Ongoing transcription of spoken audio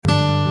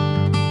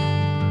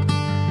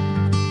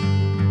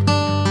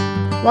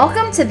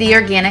Welcome to The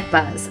Organic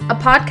Buzz, a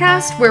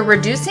podcast where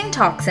reducing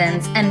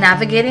toxins and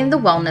navigating the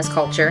wellness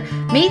culture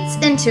meets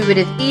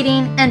intuitive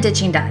eating and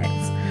ditching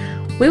diets.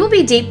 We will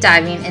be deep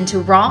diving into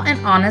raw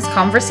and honest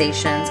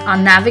conversations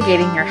on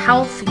navigating your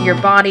health, your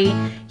body,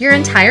 your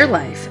entire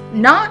life,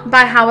 not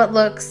by how it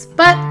looks,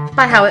 but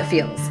by how it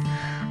feels.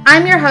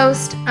 I'm your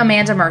host,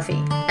 Amanda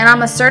Murphy, and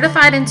I'm a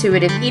certified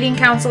intuitive eating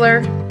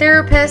counselor,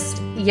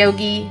 therapist,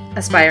 yogi,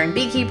 aspiring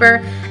beekeeper,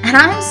 and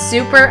I'm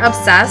super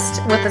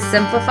obsessed with a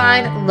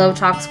simplified,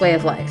 low-tox way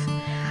of life.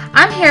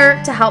 I'm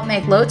here to help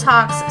make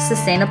low-tox,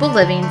 sustainable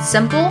living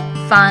simple,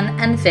 fun,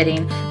 and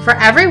fitting for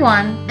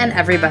everyone and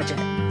every budget.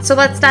 So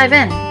let's dive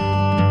in.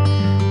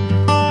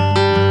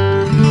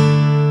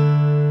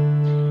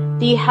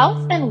 The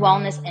health and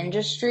wellness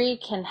industry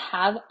can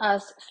have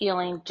us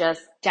feeling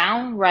just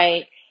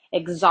downright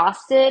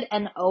exhausted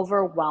and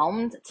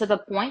overwhelmed to the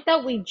point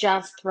that we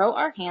just throw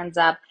our hands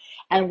up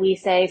and we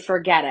say,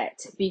 forget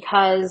it,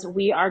 because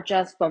we are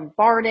just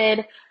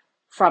bombarded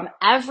from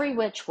every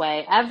which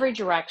way, every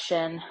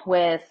direction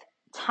with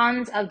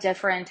tons of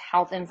different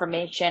health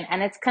information,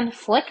 and it's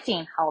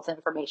conflicting health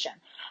information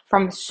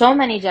from so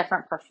many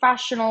different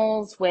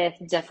professionals with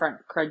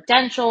different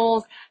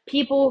credentials,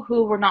 people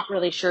who were not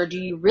really sure, do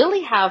you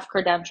really have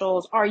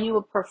credentials? Are you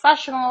a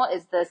professional?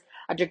 Is this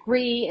a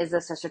degree? Is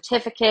this a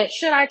certificate?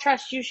 Should I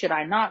trust you? Should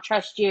I not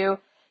trust you?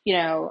 You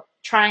know,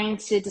 trying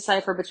to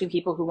decipher between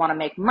people who want to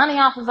make money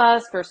off of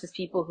us versus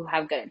people who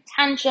have good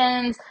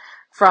intentions,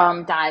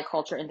 from diet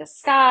culture in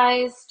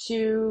disguise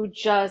to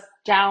just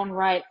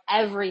downright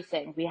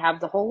everything. We have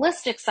the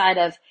holistic side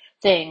of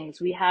things.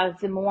 We have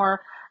the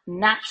more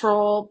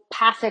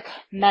naturopathic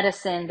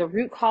medicine, the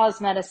root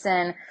cause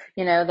medicine,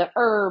 you know, the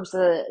herbs,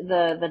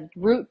 the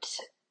root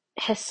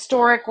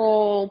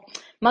historical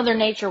Mother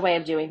Nature way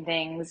of doing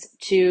things,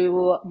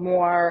 to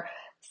more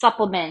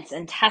supplements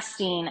and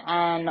testing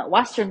and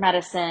Western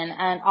medicine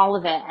and all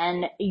of it.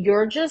 And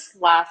you're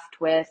just left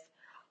with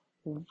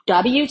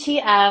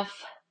WTF,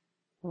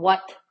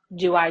 what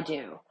do I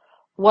do?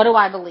 What do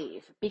I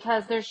believe?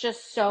 Because there's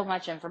just so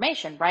much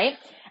information, right?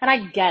 And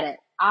I get it.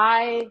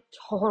 I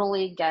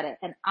totally get it.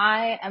 And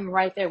I am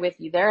right there with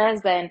you. There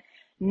has been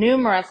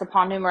numerous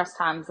upon numerous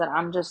times that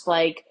I'm just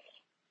like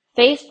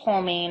face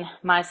palming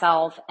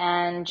myself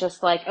and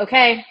just like,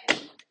 okay,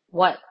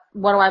 what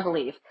do I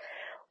believe?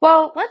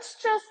 Well,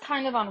 let's just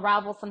kind of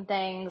unravel some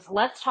things.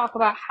 Let's talk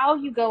about how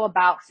you go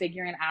about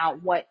figuring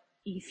out what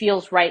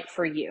feels right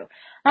for you.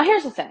 Now,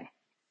 here's the thing.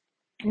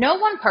 No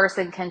one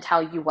person can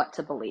tell you what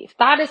to believe.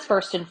 That is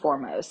first and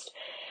foremost.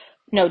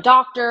 No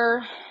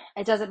doctor.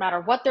 It doesn't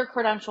matter what their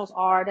credentials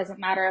are. It doesn't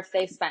matter if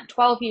they spent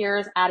 12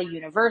 years at a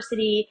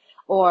university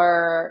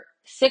or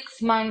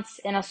 6 months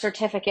in a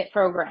certificate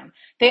program.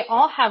 They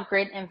all have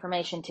great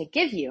information to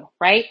give you,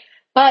 right?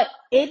 But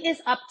it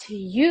is up to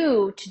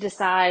you to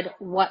decide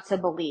what to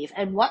believe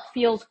and what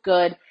feels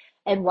good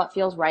and what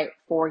feels right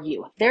for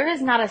you. There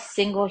is not a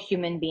single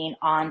human being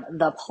on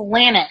the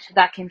planet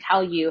that can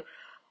tell you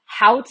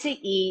how to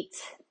eat,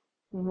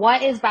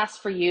 what is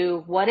best for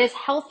you, what is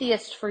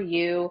healthiest for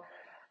you,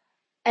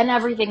 and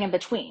everything in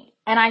between.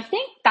 And I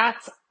think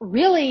that's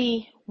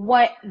really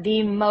what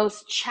the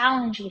most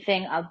challenging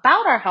thing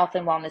about our health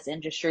and wellness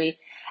industry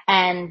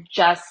and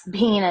just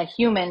being a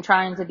human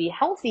trying to be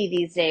healthy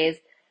these days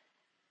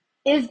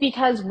is,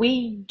 because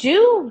we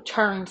do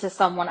turn to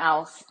someone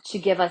else to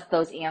give us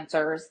those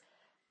answers.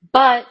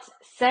 But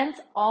since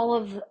all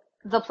of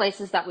the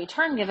places that we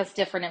turn give us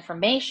different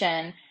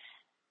information,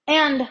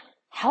 and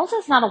health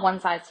is not a one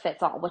size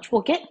fits all, which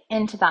we'll get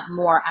into that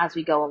more as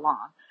we go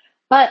along.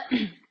 But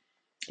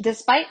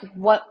despite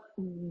what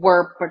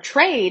we're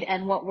portrayed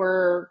and what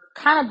we're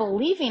kind of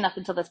believing up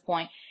until this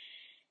point,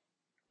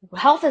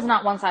 health is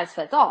not one size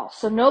fits all.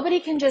 So nobody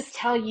can just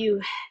tell you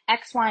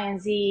X, Y,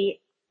 and Z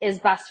is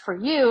best for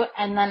you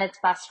and then it's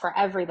best for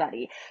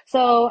everybody.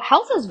 So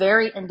health is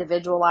very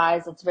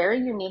individualized. It's very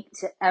unique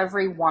to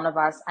every one of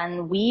us.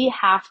 And we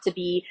have to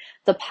be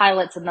the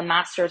pilots and the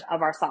masters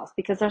of ourselves,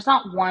 because there's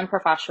not one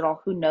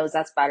professional who knows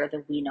us better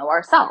than we know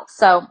ourselves.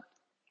 So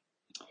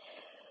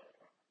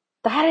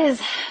that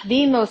is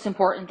the most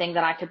important thing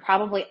that I could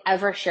probably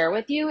ever share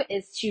with you,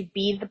 is to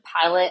be the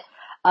pilot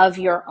of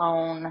your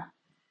own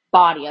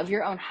body, of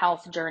your own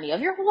health journey,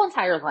 of your whole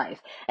entire life.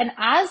 And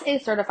as a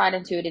certified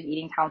intuitive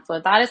eating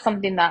counselor, that is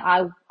something that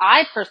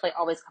I personally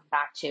always come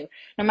back to.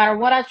 No matter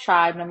what I've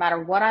tried, no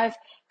matter what I've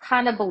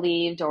kind of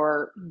believed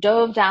or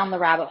dove down the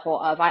rabbit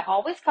hole of, I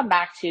always come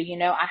back to,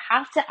 I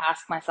have to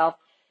ask myself,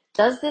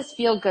 does this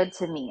feel good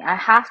to me? I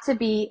have to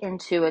be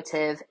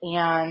intuitive,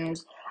 and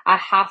I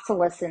have to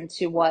listen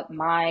to what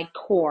my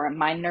core,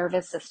 my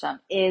nervous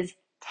system is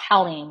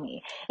telling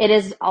me. It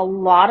is a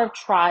lot of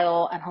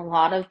trial and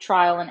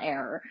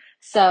error.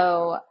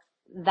 So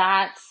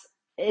that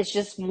is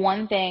just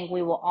one thing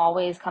we will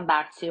always come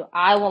back to.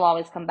 I will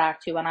always come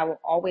back to, and I will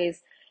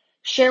always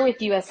share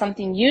with you as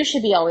something you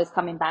should be always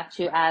coming back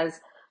to, as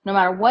no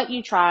matter what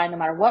you try, no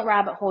matter what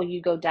rabbit hole you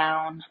go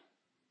down,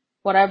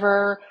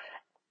 whatever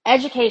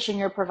education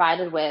you're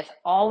provided with,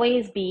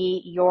 always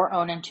be your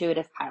own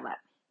intuitive pilot.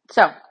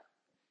 So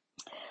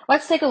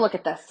let's take a look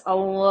at this a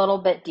little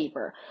bit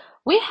deeper.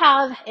 We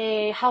have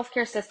a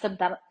healthcare system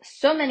that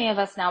so many of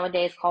us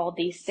nowadays call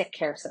the sick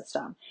care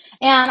system.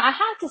 And I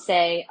have to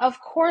say, of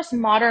course,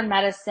 modern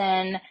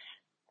medicine,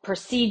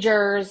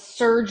 procedures,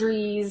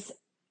 surgeries,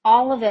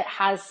 all of it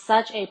has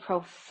such a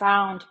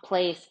profound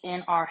place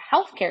in our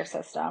healthcare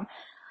system.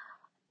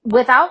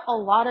 Without a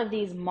lot of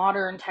these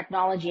modern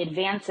technology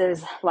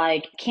advances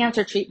like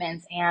cancer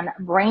treatments and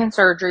brain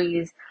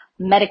surgeries,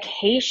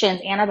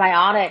 medications,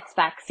 antibiotics,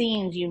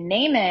 vaccines, you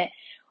name it,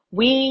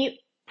 we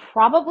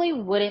probably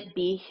wouldn't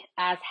be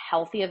as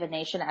healthy of a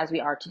nation as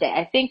we are today.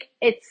 I think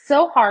it's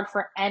so hard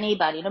for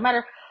anybody, no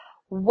matter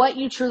what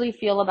you truly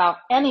feel about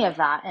any of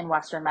that in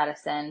Western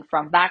medicine,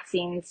 from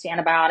vaccines to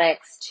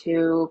antibiotics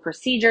to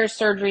procedures,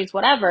 surgeries,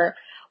 whatever,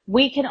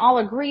 we can all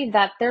agree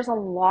that there's a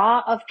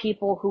lot of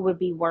people who would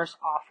be worse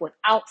off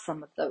without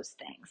some of those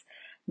things.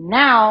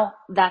 Now,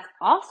 that's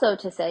also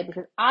to say,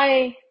 because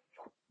I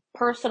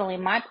personally,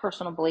 my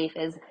personal belief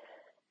is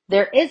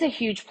there is a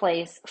huge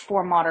place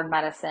for modern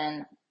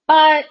medicine,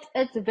 but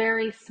it's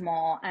very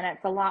small and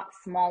it's a lot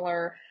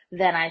smaller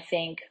than I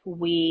think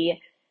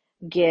we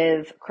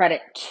give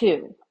credit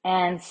to.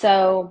 And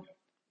so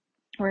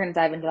we're going to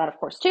dive into that, of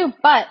course, too.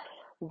 But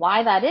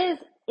why that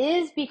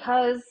is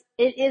because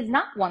it is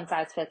not one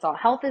size fits all.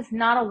 Health is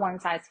not a one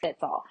size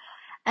fits all.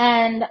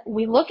 And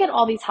we look at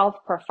all these health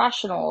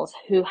professionals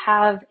who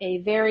have a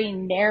very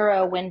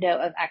narrow window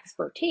of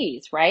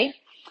expertise, right?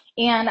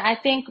 And I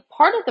think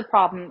part of the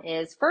problem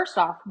is, first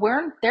off,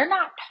 they're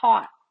not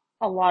taught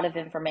a lot of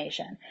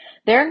information.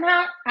 They're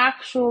not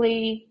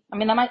actually, I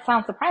mean, that might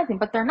sound surprising,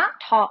 but they're not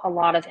taught a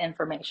lot of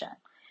information.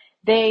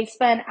 They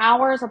spend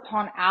hours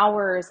upon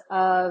hours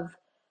of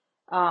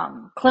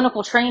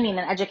clinical training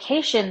and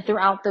education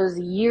throughout those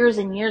years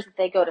and years that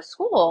they go to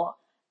school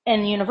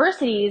and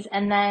universities,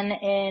 and then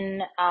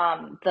in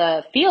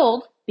the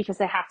field, because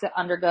they have to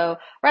undergo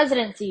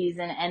residencies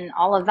and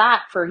all of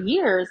that for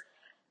years,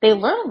 they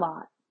learn a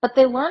lot. But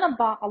they learn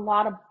about a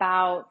lot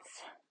about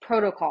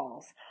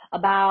protocols,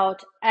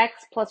 about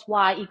X plus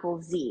Y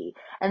equals Z.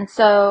 And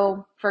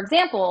so, for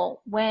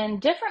example, when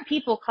different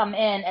people come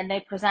in and they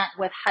present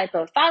with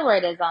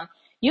hypothyroidism,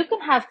 you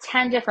can have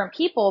 10 different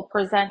people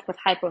present with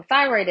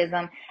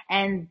hypothyroidism,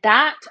 and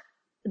that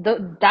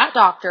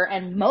doctor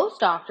and most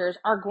doctors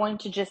are going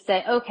to just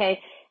say,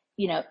 okay,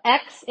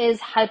 X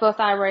is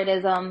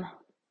hypothyroidism,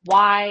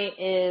 Y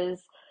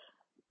is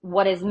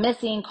what is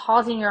missing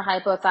causing your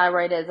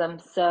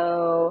hypothyroidism.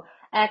 So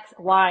X,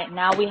 Y,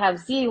 now we have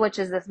Z, which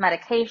is this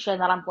medication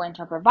that I'm going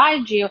to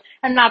provide you,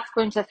 and that's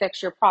going to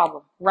fix your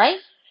problem, right?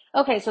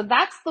 Okay, so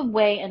that's the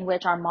way in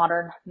which our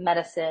modern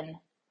medicine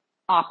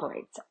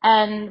operates.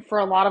 And for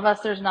a lot of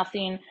us, there's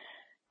nothing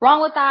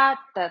wrong with that.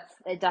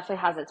 It definitely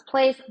has its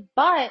place,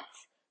 but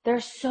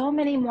there's so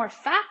many more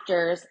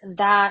factors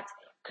that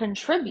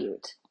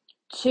contribute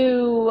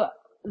to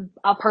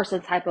a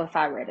person's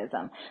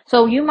hypothyroidism.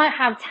 So you might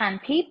have 10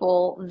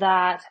 people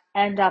that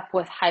end up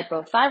with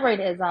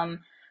hypothyroidism,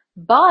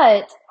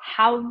 but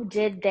how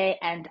did they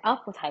end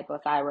up with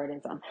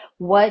hypothyroidism?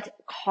 What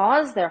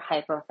caused their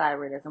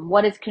hypothyroidism?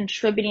 What is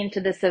contributing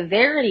to the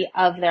severity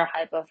of their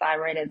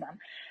hypothyroidism?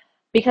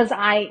 Because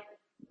I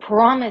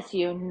promise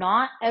you,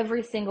 not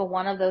every single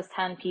one of those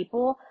 10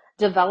 people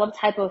developed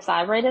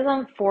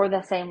hypothyroidism for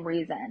the same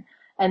reason.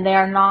 And they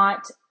are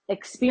not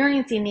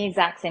experiencing the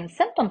exact same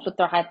symptoms with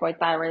their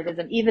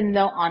hypothyroidism, even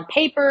though on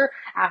paper,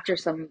 after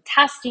some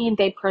testing,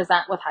 they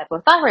present with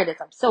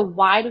hypothyroidism. So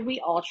why do we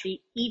all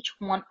treat each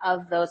one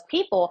of those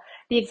people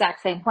the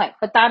exact same way?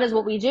 But that is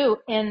what we do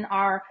in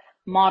our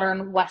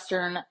modern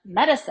Western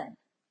medicine.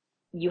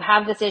 You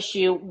have this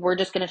issue, we're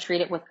just going to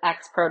treat it with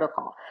X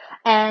protocol.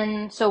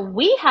 And so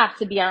we have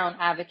to be our own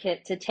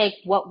advocate to take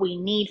what we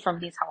need from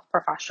these health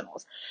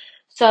professionals.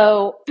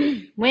 So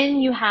when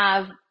you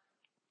have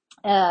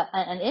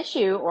an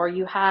issue, or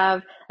you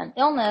have an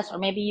illness, or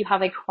maybe you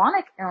have a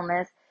chronic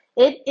illness,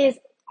 it is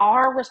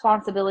our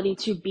responsibility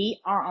to be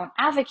our own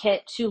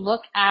advocate, to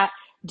look at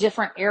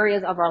different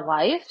areas of our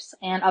lives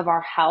and of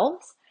our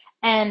health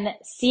and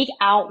seek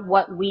out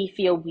what we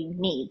feel we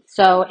need.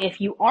 So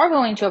if you are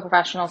going to a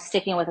professional,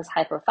 sticking with this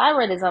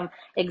hypothyroidism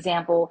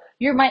example,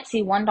 you might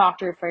see one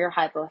doctor for your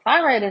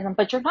hypothyroidism,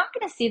 but you're not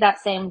going to see that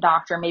same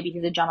doctor. Maybe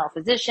he's a general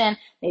physician,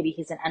 maybe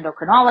he's an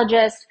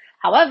endocrinologist.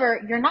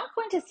 However, you're not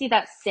going to see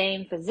that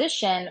same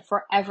physician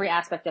for every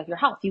aspect of your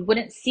health. You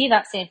wouldn't see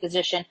that same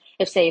physician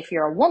if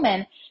you're a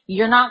woman,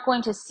 you're not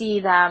going to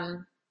see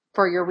them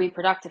for your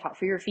reproductive health,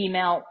 for your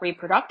female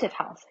reproductive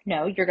health.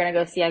 No, you're going to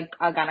go see a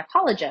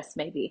gynecologist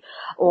maybe,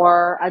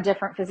 or a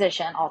different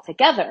physician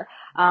altogether.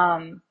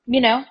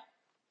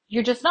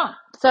 You're just not.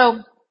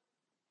 So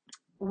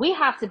we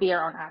have to be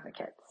our own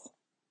advocates.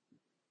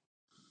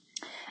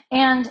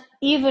 And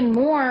even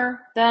more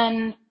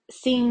than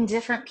seeing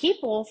different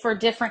people for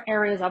different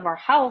areas of our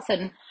health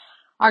and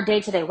our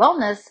day-to-day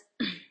wellness,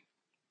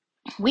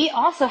 we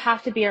also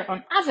have to be our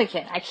own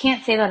advocate. I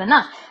can't say that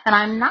enough. And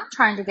I'm not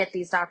trying to get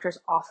these doctors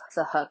off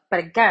the hook. But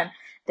again,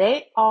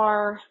 they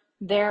are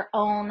their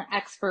own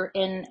expert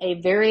in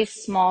a very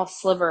small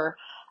sliver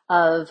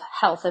of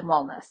health and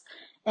wellness.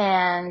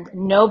 and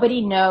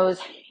nobody knows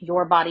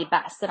your body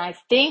best. And I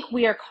think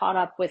we are caught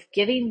up with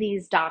giving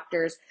these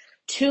doctors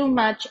too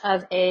much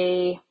of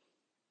a,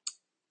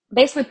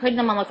 basically putting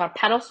them on like a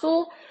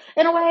pedestal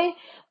in a way,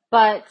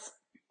 but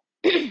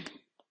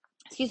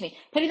excuse me,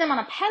 putting them on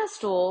a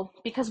pedestal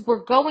because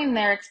we're going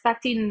there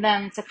expecting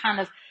them to kind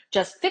of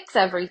just fix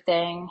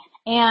everything.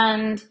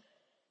 And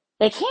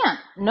they can't.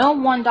 No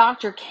one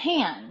doctor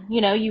can.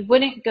 You know, you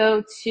wouldn't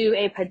go to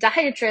a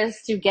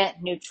podiatrist to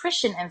get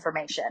nutrition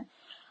information.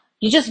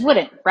 You just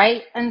wouldn't,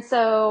 right? And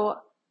so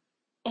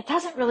it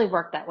doesn't really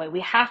work that way.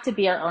 We have to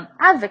be our own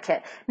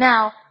advocate.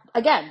 Now,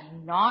 again,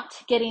 not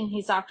getting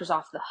these doctors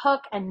off the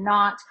hook and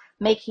not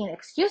making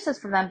excuses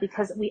for them,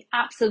 because we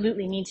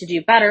absolutely need to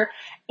do better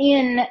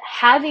in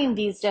having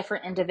these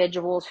different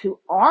individuals who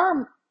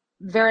are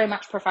very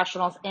much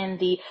professionals in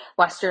the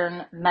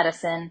Western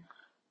medicine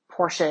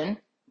portion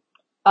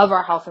of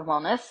our health and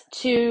wellness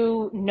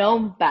to know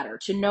better,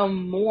 to know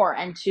more,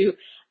 and to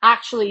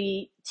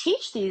actually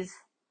teach these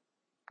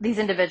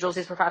individuals,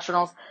 these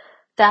professionals,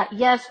 that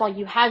yes, while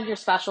you have your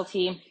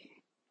specialty,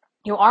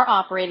 you are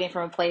operating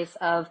from a place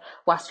of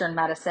Western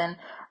medicine,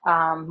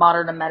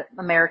 modern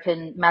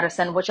American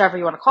medicine, whichever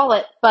you want to call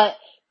it. But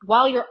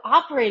while you're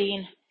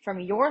operating from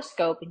your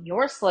scope and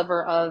your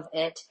sliver of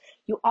it,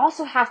 you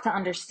also have to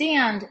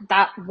understand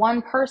that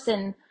one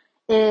person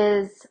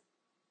is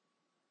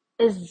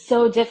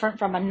so different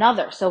from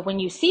another. So when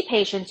you see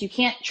patients, you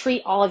can't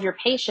treat all of your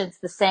patients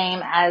the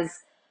same as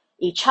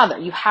each other.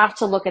 You have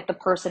to look at the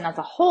person as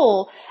a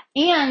whole,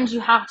 and you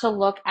have to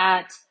look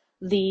at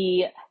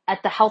the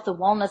health and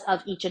wellness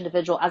of each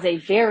individual as a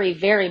very,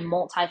 very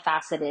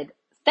multifaceted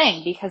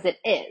thing, because it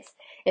is.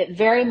 It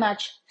very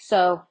much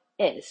so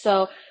is.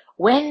 So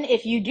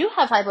if you do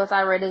have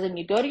hypothyroidism,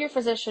 you go to your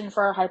physician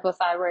for a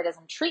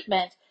hypothyroidism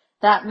treatment.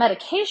 That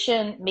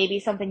medication may be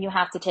something you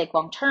have to take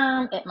long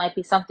term. It might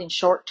be something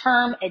short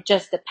term. It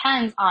just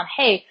depends on,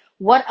 hey,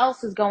 what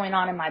else is going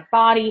on in my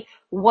body?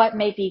 What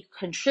may be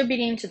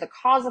contributing to the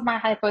cause of my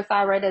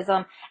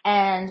hypothyroidism?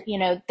 And,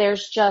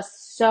 there's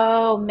just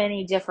so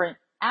many different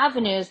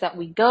avenues that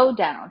we go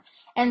down.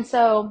 And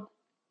so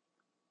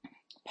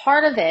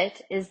part of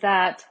it is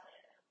that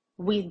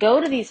we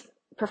go to these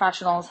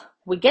professionals,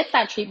 we get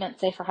that treatment,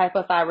 say for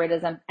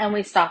hypothyroidism, and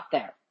we stop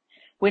there.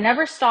 We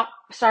never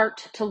start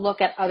to look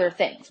at other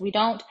things. We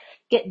don't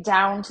get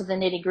down to the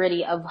nitty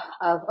gritty of,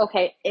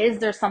 okay, is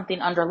there something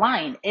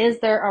underlying? Is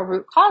there a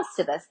root cause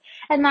to this?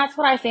 And that's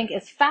what I think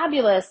is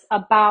fabulous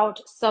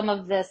about some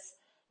of this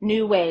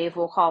new wave,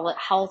 we'll call it,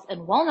 health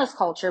and wellness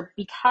culture,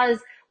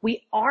 because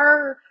we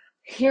are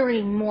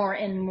hearing more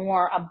and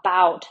more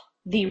about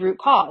the root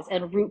cause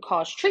and root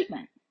cause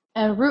treatment.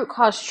 And root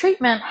cause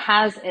treatment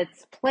has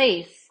its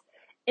place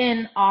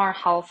in our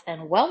health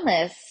and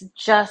wellness,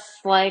 just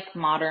like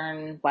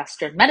modern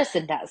Western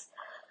medicine does.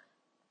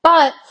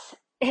 But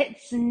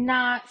it's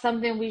not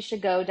something we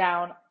should go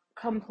down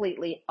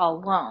completely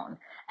alone.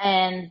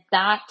 And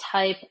that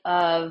type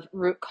of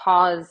root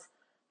cause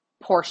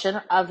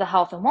portion of the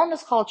health and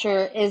wellness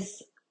culture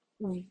is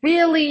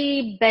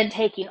really been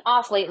taking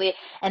off lately.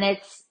 And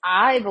it's,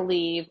 I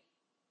believe,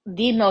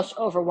 the most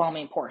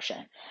overwhelming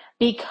portion,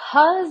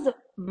 because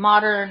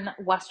modern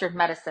Western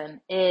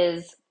medicine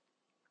is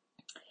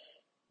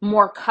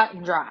more cut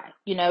and dry.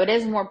 It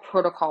is more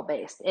protocol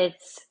based.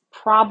 It's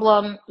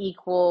problem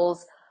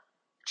equals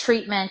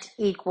treatment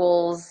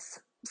equals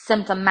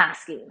symptom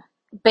masking,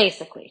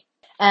 basically.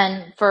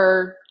 And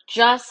for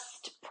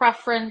just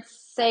preference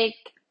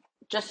sake,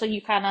 just so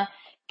you kind of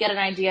get an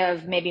idea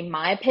of maybe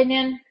my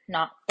opinion,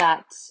 not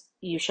that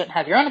you shouldn't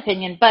have your own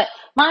opinion, but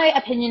my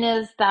opinion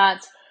is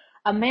that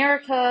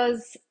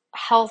America's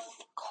health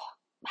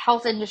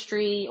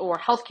industry or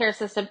healthcare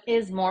system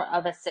is more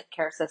of a sick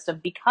care system,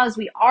 because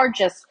we are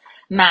just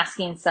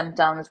masking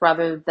symptoms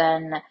rather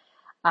than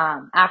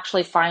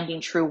actually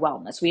finding true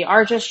wellness. We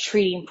are just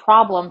treating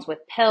problems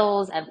with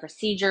pills and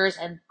procedures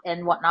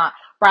and whatnot,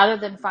 rather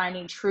than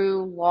finding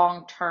true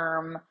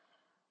long-term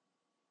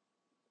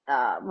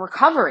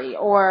recovery,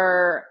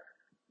 or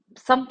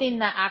something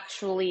that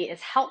actually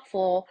is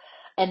helpful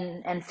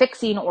and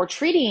fixing or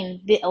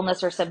treating the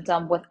illness or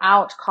symptom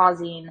without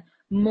causing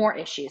more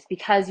issues.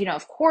 Because,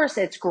 of course,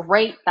 it's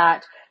great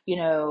that,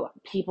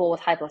 people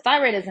with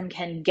hypothyroidism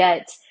can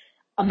get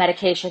a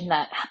medication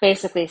that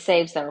basically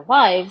saves their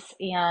lives.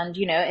 And,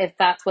 if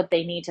that's what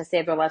they need to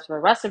save their lives for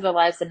the rest of their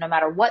lives, then no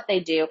matter what they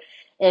do,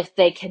 if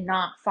they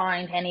cannot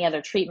find any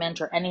other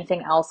treatment or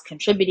anything else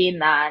contributing,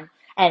 that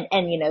and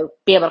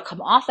be able to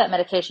come off that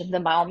medication,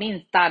 then by all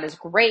means, that is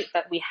great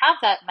that we have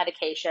that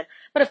medication.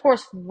 But of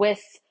course,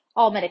 with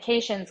all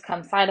medications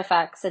come side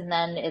effects, and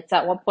then it's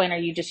at what point are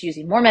you just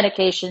using more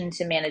medication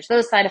to manage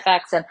those side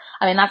effects? And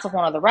I mean, that's a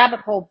whole other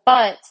rabbit hole.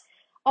 But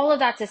all of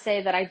that to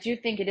say that I do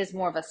think it is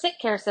more of a sick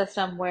care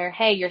system where,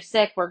 hey, you're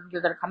sick, you're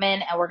going to come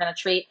in and we're going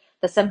to treat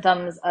the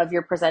symptoms of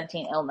your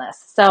presenting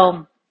illness.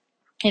 So,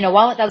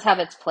 while it does have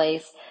its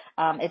place,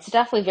 it's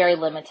definitely very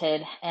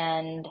limited,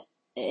 and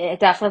it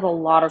definitely has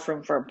a lot of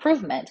room for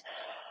improvement.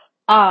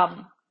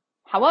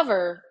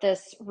 However,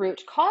 this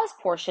root cause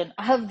portion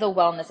of the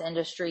wellness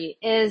industry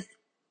is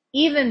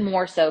even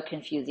more so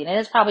confusing. It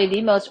is probably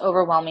the most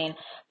overwhelming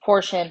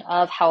portion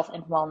of health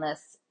and wellness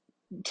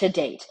to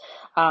date.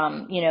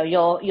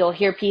 You'll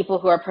hear people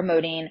who are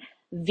promoting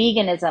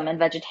veganism and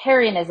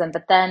vegetarianism,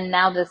 but then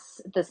now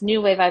this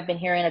new wave I've been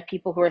hearing of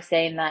people who are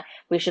saying that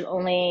we should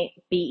only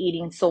be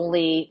eating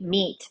solely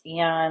meat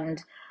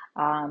and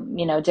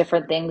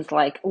different things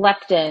like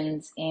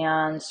lectins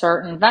and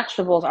certain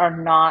vegetables are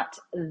not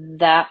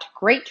that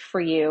great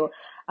for you.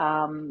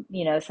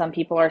 Some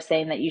people are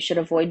saying that you should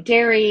avoid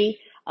dairy.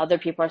 Other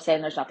people are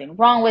saying there's nothing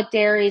wrong with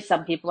dairy.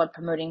 Some people are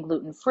promoting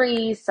gluten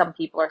free. Some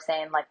people are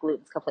saying like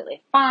gluten's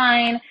completely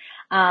fine.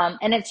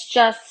 And it's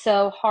just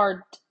so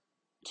hard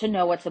to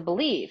know what to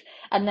believe.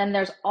 And then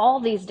there's all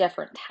these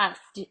different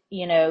tests.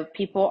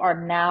 People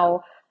are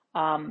now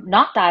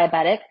not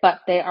diabetic, but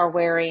they are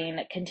wearing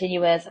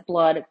continuous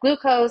blood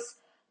glucose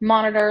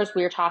monitors.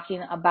 We are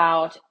talking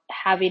about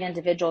having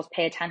individuals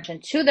pay attention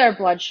to their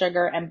blood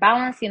sugar and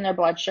balancing their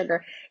blood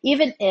sugar,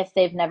 even if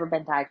they've never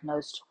been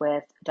diagnosed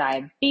with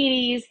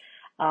diabetes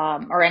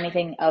or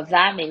anything of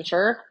that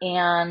nature.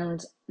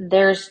 And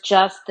there's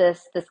just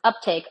this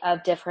uptake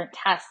of different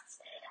tests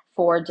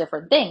for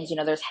different things.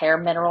 There's hair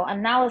mineral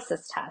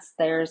analysis tests.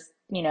 There's,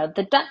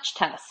 the Dutch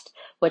test,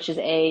 which is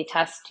a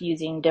test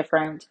using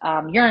different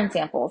urine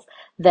samples.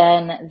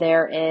 Then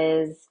there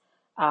is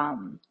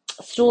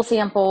stool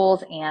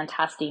samples and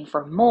testing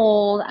for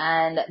mold.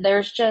 And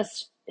there's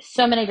just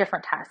so many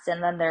different tests.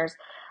 And then there's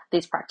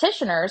these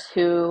practitioners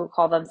who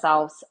call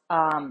themselves,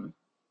 or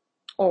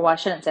well, I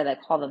shouldn't say they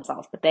call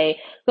themselves, but they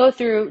go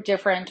through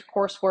different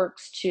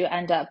courseworks to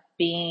end up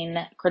being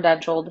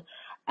credentialed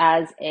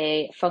as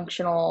a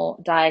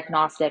functional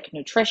diagnostic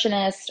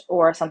nutritionist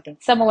or something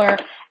similar.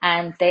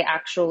 And they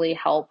actually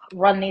help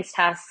run these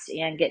tests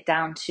and get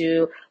down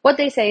to what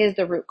they say is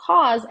the root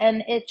cause.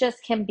 And it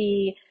just can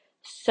be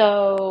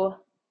so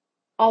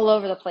all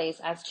over the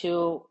place as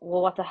to,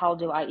 well, what the hell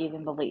do I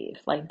even believe?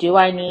 Like, do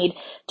I need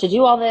to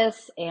do all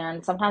this?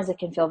 And sometimes it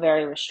can feel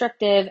very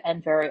restrictive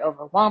and very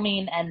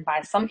overwhelming. And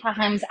by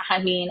sometimes,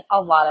 I mean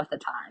a lot of the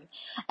time.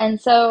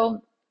 And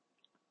so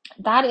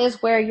that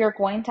is where you're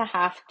going to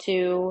have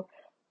to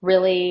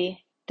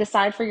really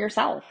decide for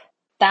yourself.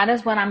 That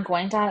is when I'm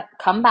going to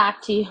come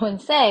back to you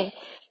and say,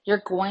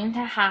 you're going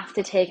to have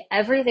to take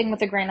everything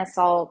with a grain of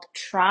salt,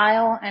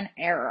 trial and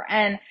error.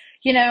 And,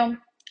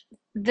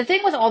 the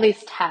thing with all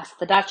these tests,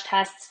 the Dutch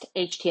tests,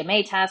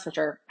 HTMA tests, which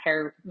are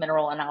hair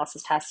mineral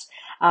analysis tests,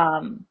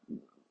 um,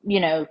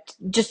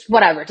 just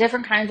whatever,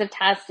 different kinds of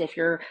tests. If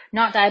you're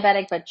not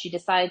diabetic, but you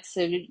decide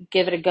to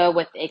give it a go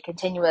with a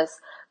continuous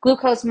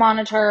glucose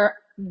monitor,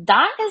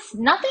 that is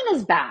nothing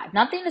is bad.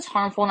 Nothing is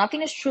harmful.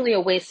 Nothing is truly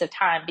a waste of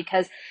time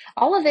because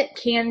all of it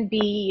can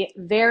be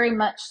very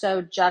much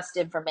so just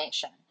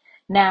information.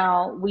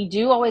 Now, we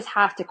do always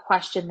have to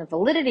question the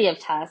validity of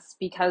tests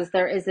because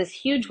there is this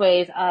huge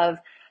wave of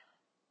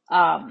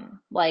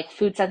like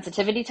food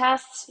sensitivity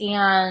tests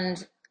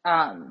and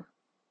um,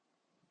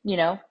 you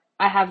know,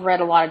 I have read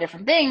a lot of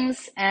different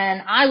things,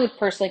 and I would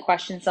personally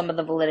question some of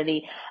the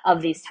validity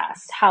of these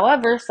tests.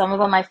 However, some of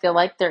them I feel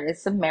like there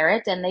is some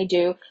merit, and they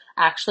do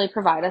actually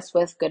provide us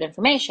with good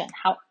information.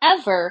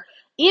 However,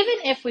 even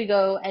if we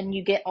go and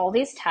you get all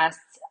these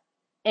tests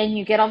and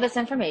you get all this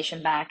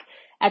information back,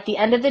 at the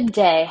end of the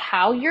day,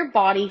 how your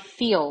body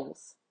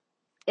feels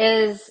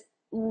is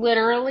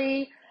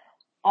literally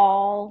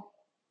all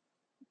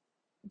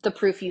the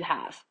proof you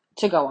have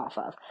to go off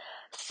of.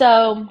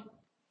 So,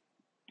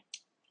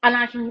 and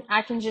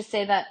I can just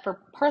say that for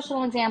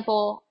personal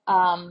example,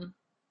 I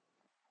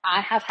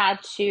have had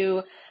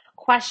to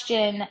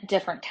question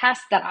different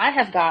tests that I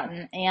have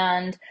gotten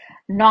and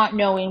not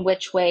knowing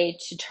which way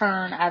to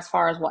turn as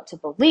far as what to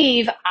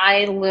believe.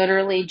 I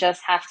literally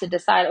just have to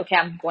decide, okay,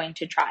 I'm going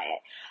to try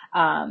it.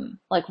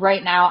 Like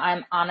right now,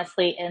 I'm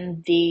honestly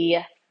in the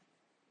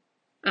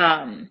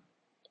um,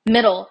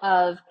 middle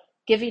of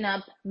giving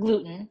up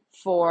gluten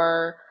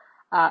for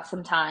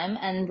some time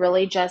and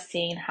really just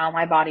seeing how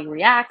my body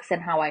reacts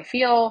and how I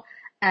feel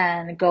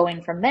and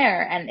going from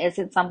there. And is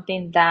it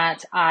something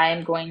that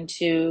I'm going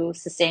to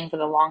sustain for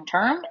the long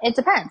term? It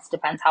depends.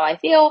 Depends how I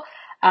feel.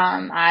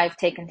 I've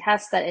taken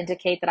tests that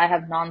indicate that I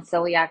have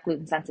non-celiac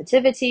gluten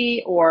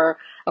sensitivity, or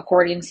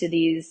according to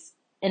these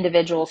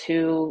individuals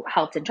who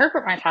helped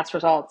interpret my test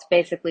results,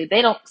 basically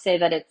they don't say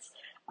that it's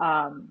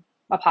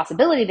a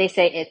possibility. They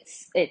say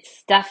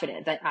it's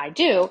definite that I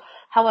do.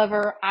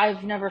 However,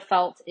 I've never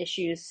felt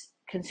issues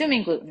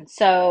consuming gluten.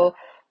 So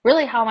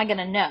really, how am I going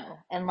to know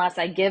unless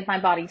I give my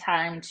body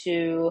time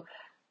to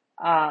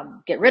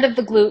get rid of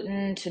the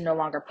gluten, to no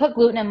longer put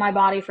gluten in my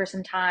body for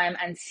some time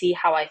and see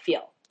how I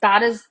feel?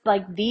 That is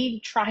like the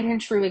tried and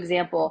true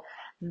example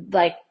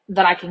like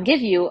that I can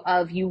give you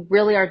of you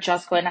really are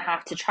just going to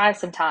have to try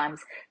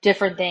sometimes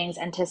different things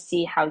and to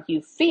see how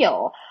you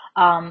feel.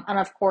 And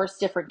of course,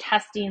 different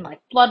testing like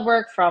blood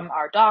work from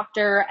our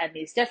doctor and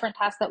these different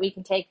tests that we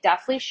can take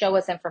definitely show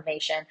us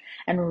information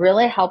and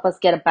really help us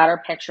get a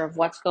better picture of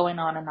what's going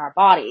on in our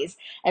bodies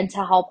and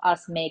to help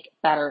us make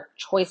better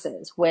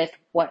choices with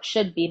what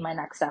should be my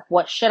next step.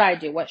 What should I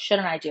do? What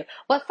shouldn't I do?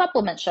 What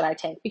supplements should I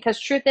take? Because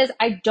truth is,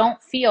 I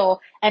don't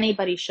feel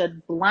anybody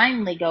should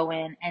blindly go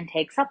in and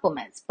take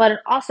supplements, but it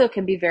also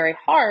can be very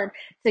hard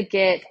to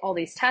get all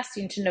these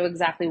testing to know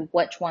exactly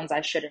which ones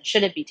I should and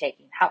shouldn't be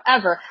taking.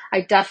 However,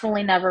 I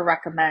definitely never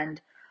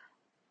recommend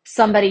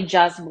somebody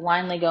just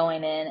blindly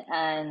going in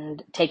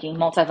and taking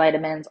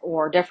multivitamins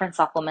or different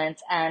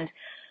supplements, and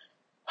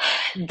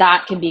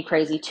that can be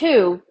crazy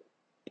too.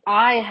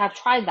 I have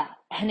tried that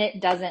and it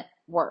doesn't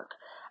work.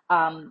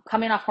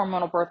 Coming off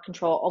hormonal birth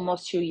control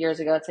almost 2 years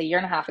ago, it's a year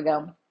and a half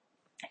ago.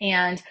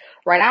 And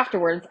right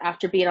afterwards,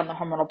 after being on the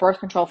hormonal birth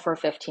control for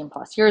 15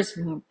 plus years,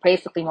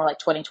 basically more like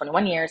 20,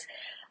 21 years,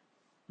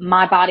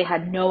 my body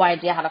had no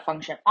idea how to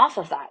function off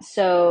of that.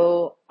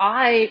 So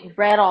I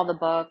read all the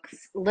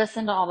books,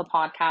 listened to all the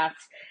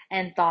podcasts,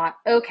 and thought,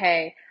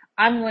 okay,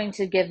 I'm going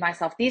to give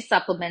myself these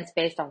supplements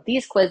based on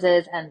these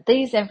quizzes and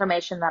these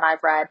information that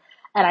I've read.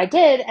 And I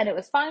did, and it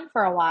was fine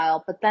for a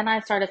while, but then I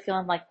started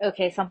feeling like,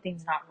 okay,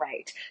 something's not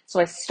right. So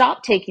I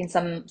stopped taking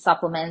some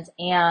supplements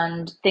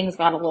and things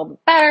got a little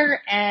bit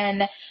better.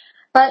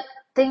 But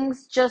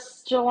things just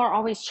still are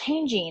always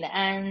changing.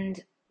 And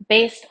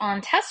based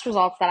on test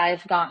results that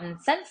I've gotten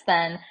since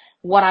then,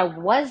 what I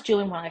was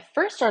doing when I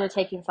first started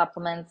taking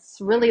supplements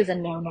really is a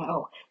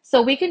no-no.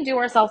 So we can do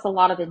ourselves a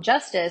lot of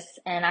injustice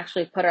and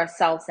actually put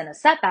ourselves in a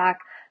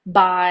setback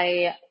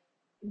by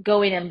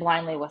going in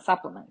blindly with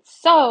supplements.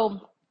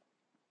 So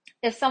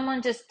if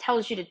someone just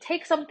tells you to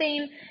take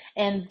something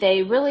and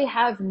they really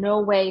have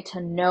no way to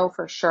know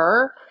for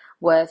sure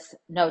with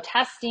no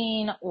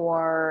testing,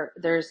 or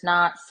there's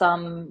not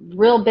some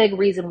real big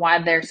reason why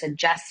they're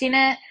suggesting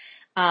it,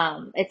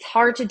 it's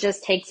hard to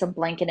just take some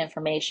blanket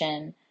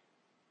information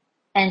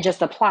and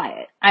just apply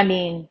it. I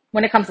mean,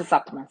 when it comes to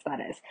supplements, that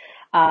is.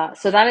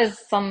 So that is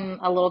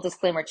a little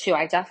disclaimer too.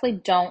 I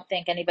definitely don't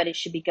think anybody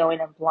should be going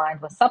in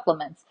blind with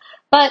supplements,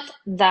 but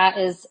that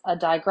is a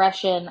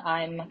digression.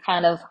 I'm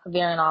kind of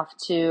veering off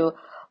to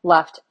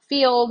left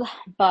field,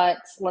 but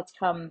let's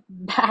come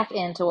back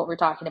into what we're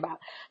talking about.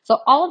 So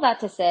all of that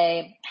to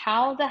say,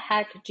 how the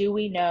heck do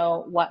we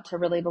know what to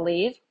really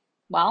believe?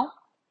 Well,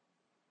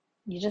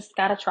 you just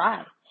got to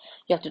try.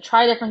 You have to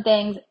try different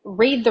things,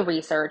 read the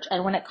research.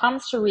 And when it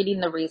comes to reading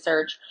the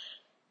research,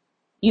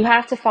 you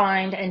have to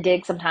find and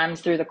dig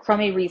sometimes through the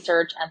crummy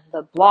research and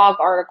the blog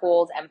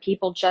articles and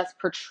people just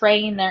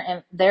portraying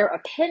their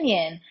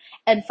opinion,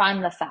 and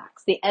find the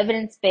facts, the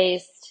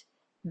evidence-based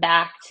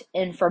backed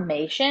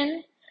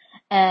information.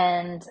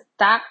 And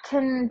that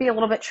can be a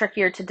little bit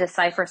trickier to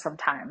decipher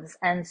sometimes.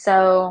 And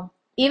so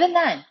even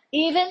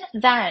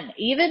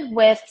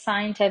with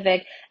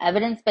scientific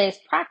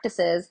evidence-based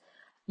practices,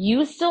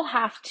 you still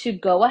have to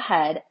go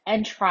ahead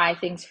and try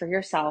things for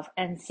yourself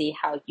and see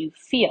how you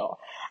feel.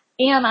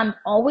 And I'm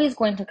always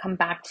going to come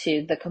back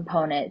to the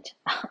component,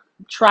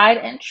 tried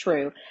and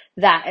true,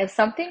 that if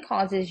something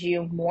causes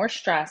you more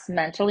stress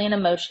mentally and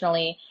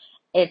emotionally,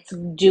 it's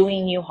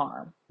doing you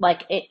harm.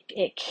 Like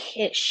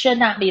it should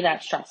not be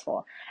that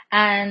stressful.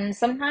 And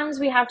sometimes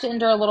we have to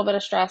endure a little bit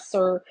of stress,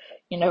 or,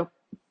 you know,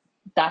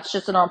 that's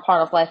just a normal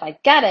part of life. I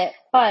get it.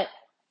 But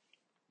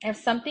if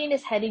something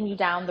is heading you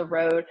down the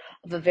road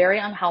of a very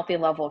unhealthy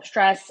level of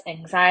stress,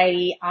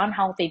 anxiety,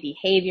 unhealthy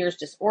behaviors,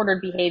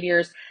 disordered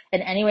behaviors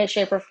in any way,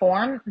 shape, or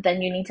form,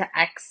 then you need to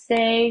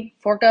say,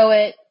 forego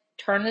it,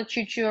 turn the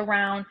choo-choo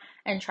around,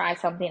 and try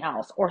something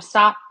else. Or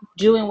stop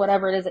doing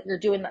whatever it is that you're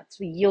doing that's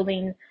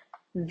yielding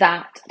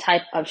that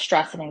type of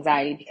stress and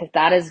anxiety, because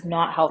that is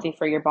not healthy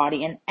for your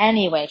body in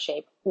any way,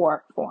 shape,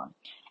 or form.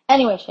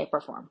 Any way, shape,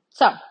 or form.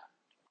 So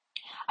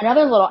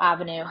another little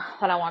avenue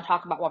that I want to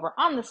talk about while we're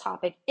on this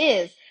topic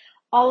is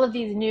all of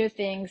these new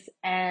things.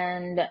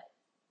 And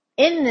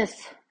in this,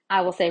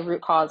 I will say,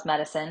 root cause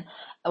medicine,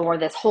 or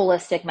this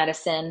holistic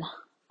medicine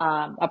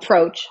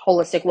approach,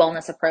 holistic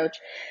wellness approach,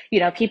 you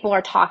know, people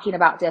are talking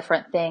about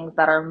different things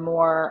that are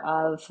more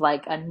of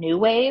like a new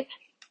wave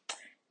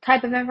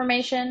type of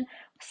information,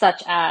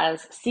 such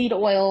as seed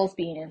oils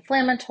being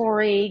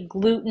inflammatory,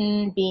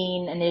 gluten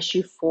being an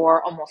issue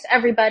for almost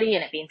everybody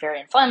and it being very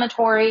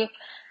inflammatory,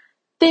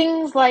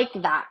 things like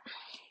that.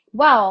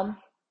 Well,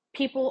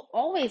 people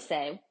always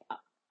say,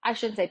 I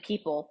shouldn't say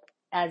people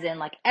as in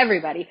like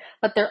everybody,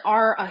 but there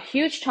are a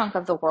huge chunk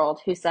of the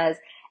world who says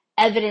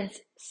evidence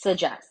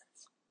suggests,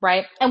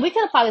 right? And we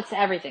can apply this to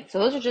everything. So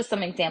those are just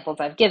some examples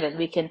I've given.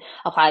 We can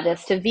apply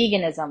this to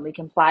veganism. We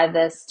can apply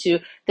this to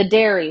the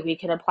dairy. We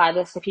can apply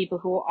this to people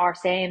who are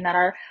saying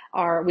that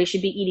we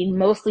should be eating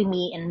mostly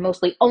meat and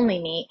mostly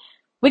only meat.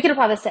 We can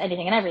apply this to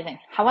anything and everything.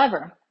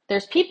 However,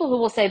 there's people who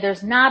will say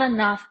there's not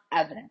enough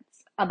evidence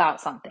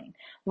about something,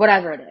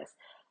 whatever it is.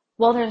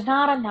 Well, there's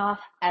not enough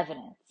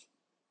evidence.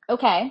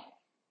 Okay,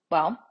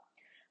 well,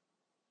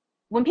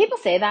 when people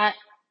say that,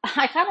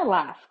 I kind of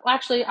laugh. Well,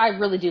 actually, I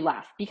really do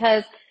laugh,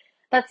 because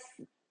that's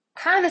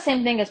kind of the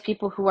same thing as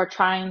people who are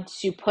trying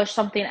to push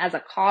something as a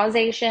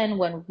causation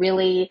when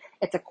really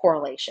it's a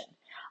correlation.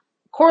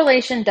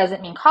 Correlation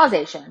doesn't mean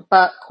causation,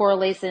 but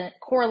correlation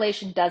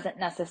doesn't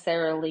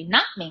necessarily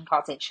not mean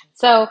causation.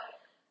 So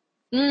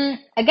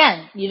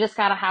again, you just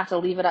gotta have to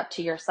leave it up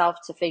to yourself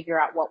to figure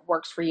out what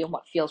works for you and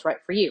what feels right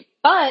for you.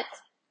 But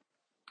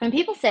when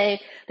people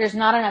say there's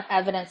not enough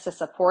evidence to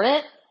support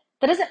it,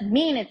 that doesn't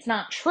mean it's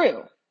not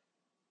true.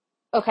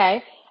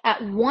 Okay?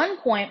 At one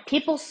point,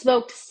 people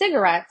smoked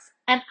cigarettes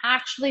and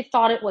actually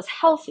thought it was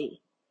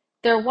healthy.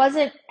 There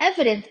wasn't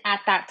evidence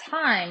at that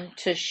time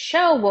to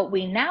show what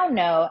we now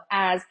know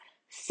as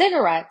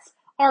cigarettes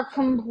are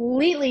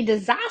completely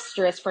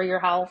disastrous for your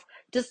health,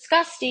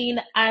 disgusting,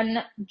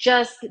 and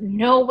just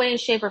no way,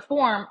 shape, or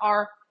form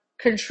are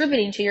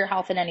contributing to your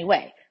health in any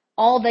way.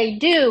 All they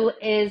do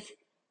is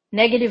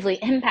negatively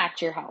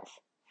impact your health.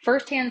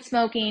 Firsthand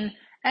smoking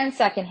and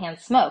secondhand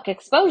smoke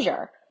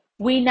exposure.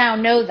 We now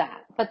know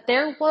that. But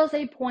there was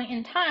a point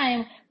in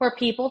time where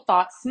people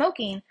thought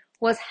smoking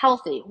was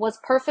healthy, was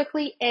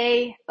perfectly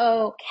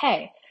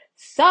A-OK.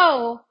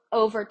 So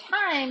over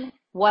time,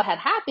 what had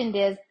happened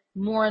is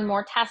more and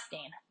more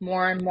testing,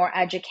 more and more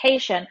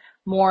education,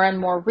 more and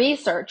more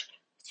research,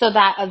 so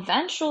that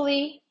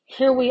eventually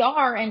here we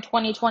are in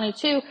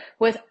 2022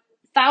 with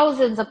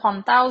thousands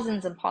upon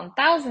thousands upon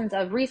thousands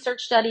of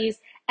research studies,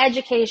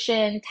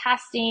 education,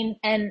 testing,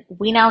 and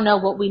we now know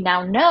what we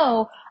now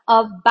know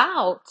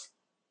about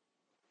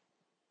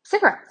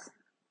cigarettes.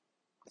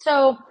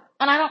 So,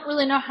 and I don't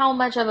really know how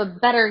much of a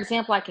better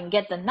example I can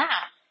get than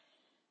that.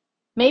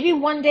 Maybe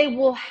one day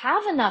we'll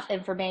have enough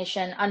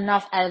information,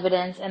 enough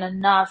evidence, and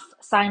enough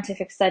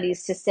scientific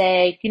studies to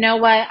say, you know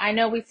what, I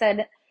know we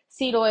said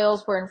seed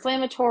oils were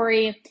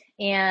inflammatory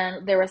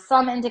and there was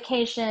some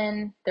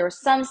indication, there were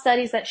some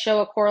studies that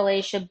show a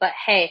correlation, but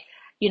hey,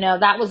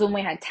 that was when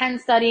we had 10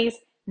 studies.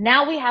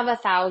 Now we have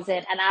 1,000,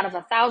 and out of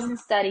 1,000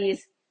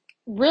 studies,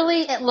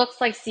 really it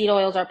looks like seed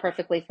oils are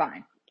perfectly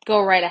fine.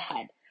 Go right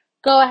ahead.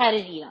 Go ahead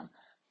and eat them.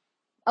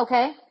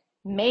 Okay,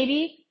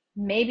 maybe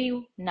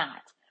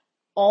not.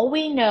 All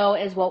we know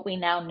is what we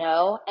now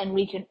know, and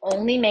we can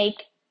only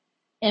make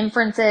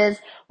inferences,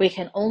 we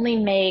can only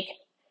make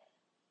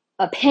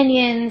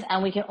opinions,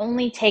 and we can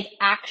only take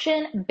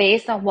action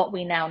based on what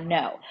we now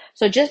know.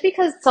 So just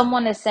because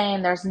someone is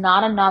saying there's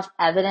not enough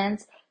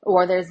evidence,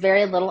 or there's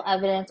very little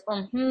evidence,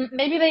 or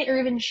maybe they are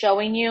even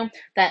showing you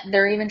that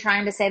they're even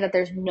trying to say that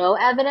there's no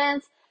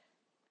evidence,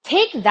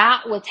 take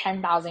that with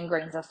 10,000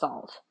 grains of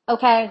salt,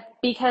 okay?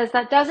 Because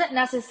that doesn't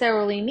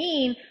necessarily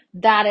mean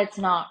that it's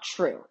not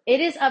true. It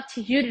is up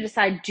to you to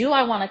decide, do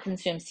I want to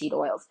consume seed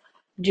oils?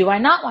 Do I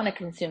not want to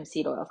consume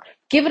seed oils?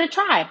 Give it a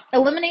try.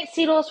 Eliminate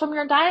seed oils from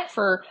your diet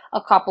for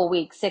a couple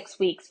weeks, 6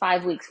 weeks,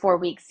 5 weeks, 4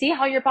 weeks. See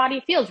how your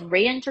body feels.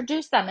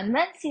 Reintroduce them and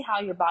then see how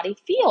your body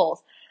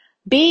feels.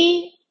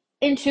 Be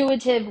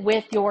intuitive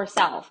with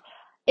yourself.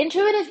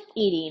 Intuitive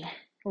eating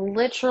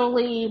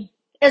literally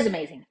is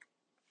amazing.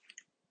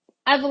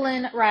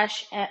 Evelyn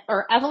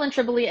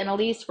Tribole and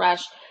Elise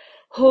Resch,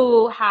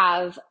 who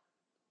have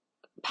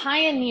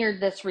pioneered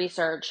this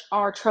research,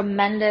 are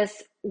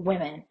tremendous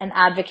women and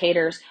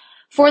advocates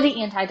for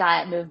the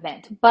anti-diet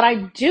movement. But I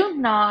do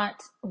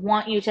not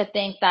want you to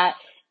think that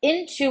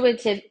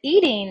intuitive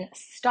eating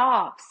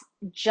stops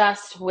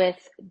just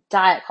with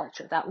diet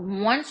culture. That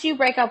once you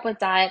break up with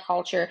diet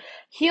culture,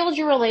 healed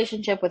your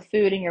relationship with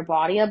food and your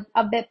body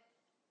a bit,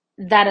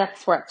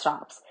 that's where it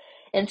stops.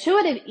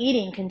 Intuitive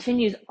eating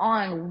continues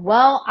on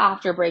well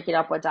after breaking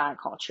up with diet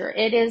culture.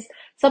 It is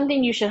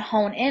something you should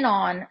hone in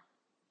on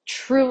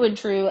true and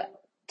true,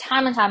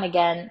 time and time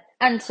again,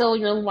 until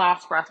your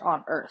last breath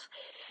on earth.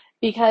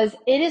 Because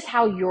it is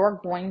how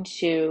you're going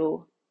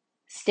to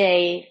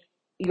stay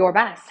your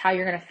best, how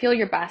you're going to feel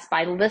your best,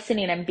 by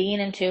listening and being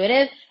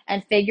intuitive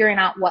and figuring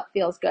out what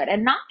feels good.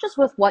 And not just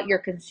with what you're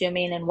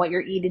consuming and what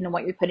you're eating and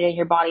what you're putting in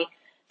your body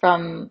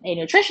from a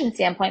nutrition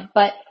standpoint,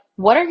 but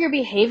what are your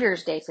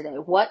behaviors day to day?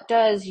 What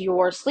does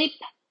your sleep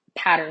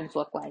patterns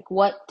look like?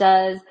 What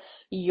does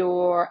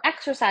your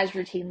exercise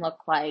routine look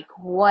like?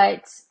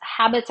 What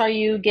habits are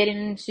you getting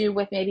into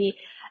with maybe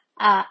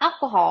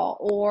alcohol,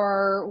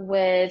 or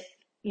with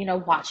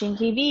watching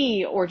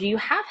TV, or do you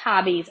have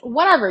hobbies?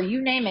 Whatever,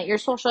 you name it. Your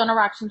social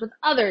interactions with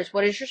others.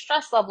 What is your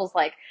stress levels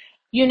like?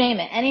 You name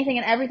it. Anything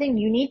and everything.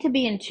 You need to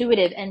be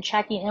intuitive and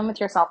checking in with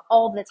yourself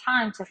all the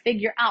time to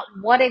figure out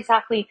what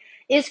exactly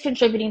is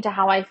contributing to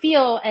how I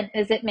feel, and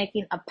is it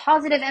making a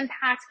positive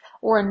impact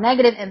or a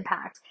negative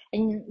impact?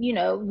 And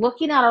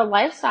looking at our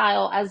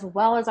lifestyle as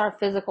well as our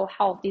physical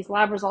health, these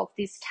lab results,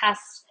 these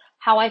tests,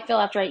 how I feel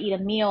after I eat a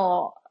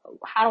meal,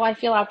 how do I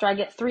feel after I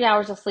get 3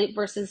 hours of sleep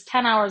versus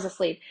 10 hours of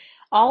sleep?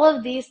 All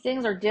of these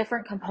things are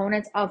different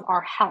components of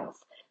our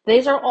health.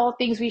 These are all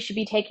things we should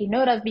be taking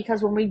note of,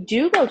 because when we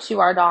do go to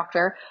our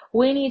doctor,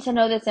 we need to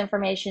know this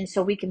information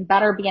so we can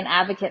better be an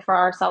advocate for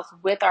ourselves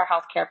with our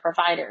healthcare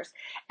providers.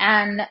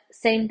 And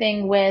same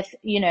thing with,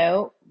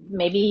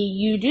 maybe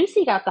you do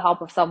seek out the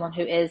help of someone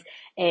who is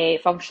a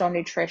functional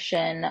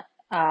nutrition,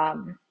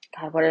 God,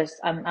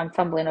 I'm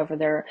fumbling over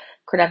their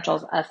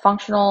credentials, a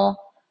functional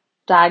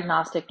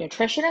diagnostic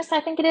nutritionist,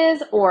 I think it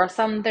is, or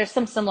there's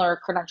some similar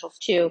credentials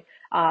too.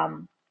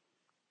 Um,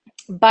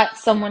 but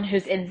someone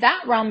who's in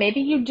that realm,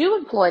 maybe you do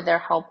employ their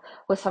help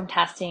with some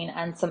testing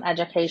and some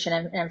education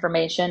and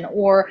information,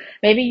 or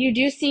maybe you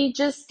do see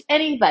just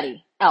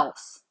anybody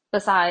else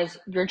besides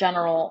your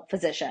general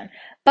physician.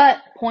 But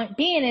point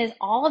being is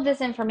all of this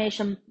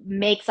information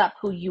makes up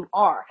who you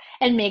are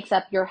and makes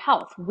up your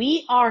health.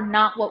 We are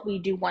not what we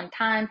do one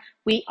time.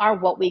 We are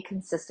what we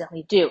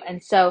consistently do.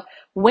 And so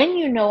when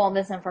you know all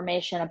this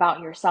information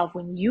about yourself,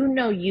 when you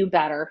know you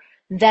better,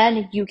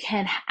 then you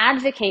can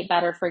advocate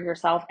better for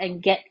yourself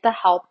and get the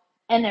help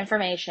and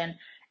information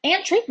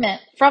and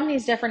treatment from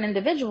these different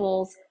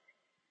individuals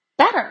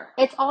better.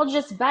 It's all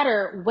just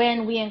better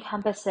when we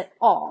encompass it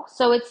all.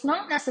 So it's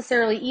not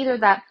necessarily either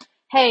that,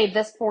 hey,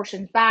 this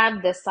portion's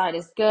bad, this side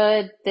is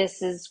good,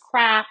 this is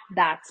crap,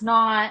 that's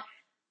not.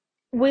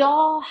 We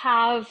all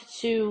have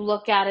to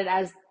look at it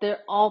as they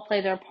all play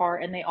their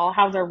part and they all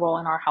have their role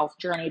in our health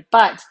journey,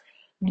 but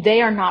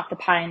they are not the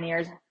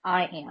pioneers.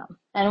 I am.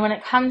 And when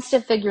it comes to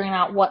figuring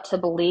out what to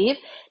believe,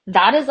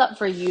 that is up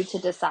for you to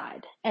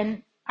decide.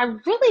 And I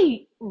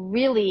really,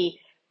 really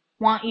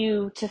want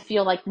you to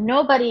feel like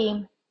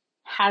nobody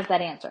has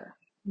that answer.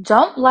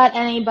 Don't let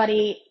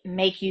anybody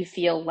make you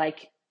feel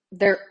like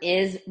there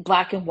is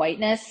black and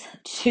whiteness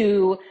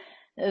to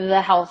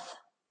the health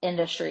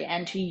industry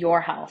and to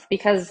your health,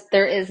 because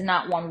there is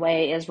not one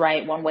way is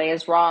right, one way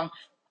is wrong.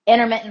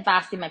 Intermittent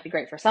fasting might be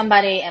great for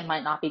somebody and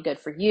might not be good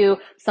for you.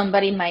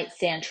 Somebody might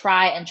stand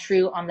try and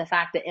true on the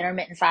fact that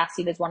intermittent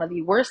fasting is one of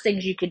the worst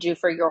things you could do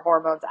for your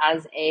hormones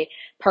as a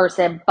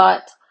person,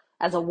 but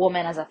as a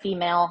woman, as a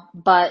female,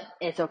 but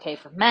it's okay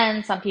for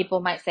men. Some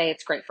people might say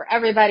it's great for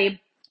everybody.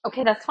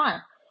 Okay, that's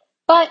fine.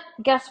 But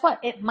guess what?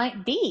 It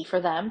might be for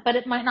them, but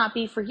it might not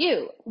be for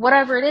you.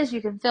 Whatever it is,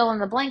 you can fill in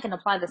the blank and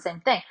apply the same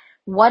thing.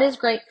 What is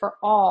great for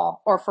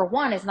all or for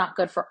one is not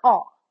good for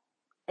all.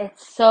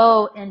 It's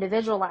so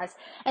individualized.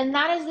 And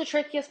that is the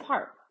trickiest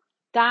part.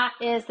 That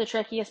is the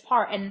trickiest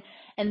part. And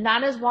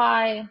that is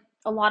why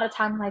a lot of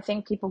times I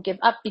think people give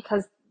up,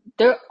 because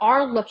they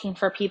are looking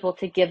for people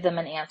to give them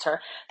an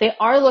answer. They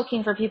are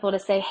looking for people to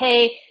say,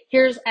 hey,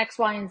 here's X,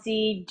 Y, and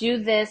Z.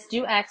 Do this,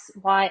 do X,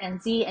 Y, and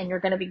Z, and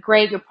you're going to be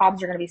great. Your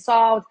problems are going to be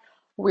solved.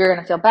 We're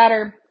going to feel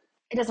better.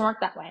 It doesn't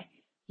work that way.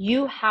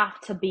 You have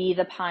to be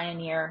the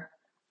pioneer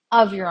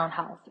of your own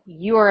health.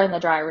 You are in the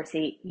driver's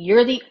seat.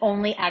 You're the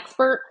only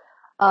expert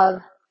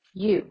of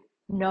you.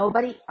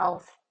 Nobody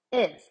else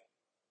is.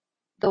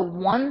 The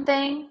one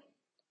thing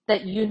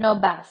that you know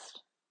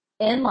best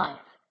in life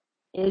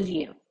is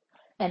you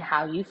and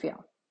how you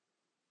feel.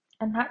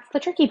 And that's the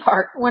tricky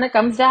part when it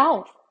comes to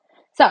health.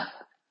 So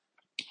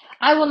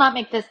I will not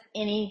make this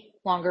any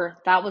longer.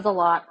 That was a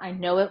lot. I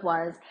know it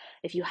was.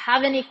 If you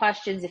have any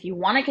questions, if you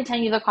want to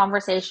continue the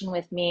conversation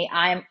with me,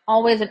 I'm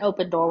always an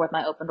open door with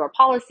my open door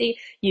policy.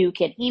 You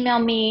can email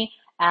me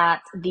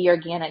at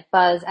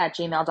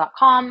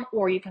theorganicbuzz@gmail.com,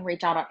 or you can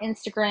reach out on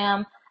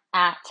Instagram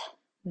at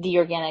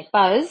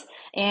theorganicbuzz,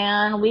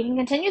 and we can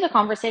continue the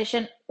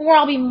conversation, or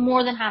I'll be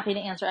more than happy to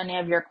answer any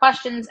of your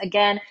questions.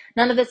 Again,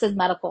 none of this is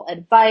medical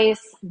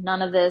advice.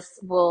 None of this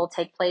will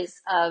take place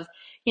of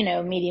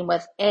meeting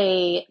with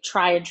a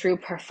tried and true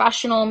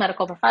professional,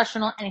 medical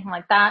professional, anything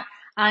like that.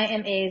 I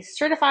am a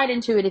certified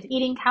intuitive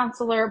eating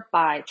counselor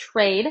by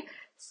trade.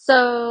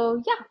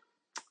 So yeah,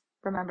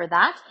 remember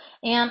that.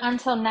 And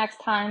until next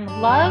time,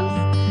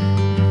 loves,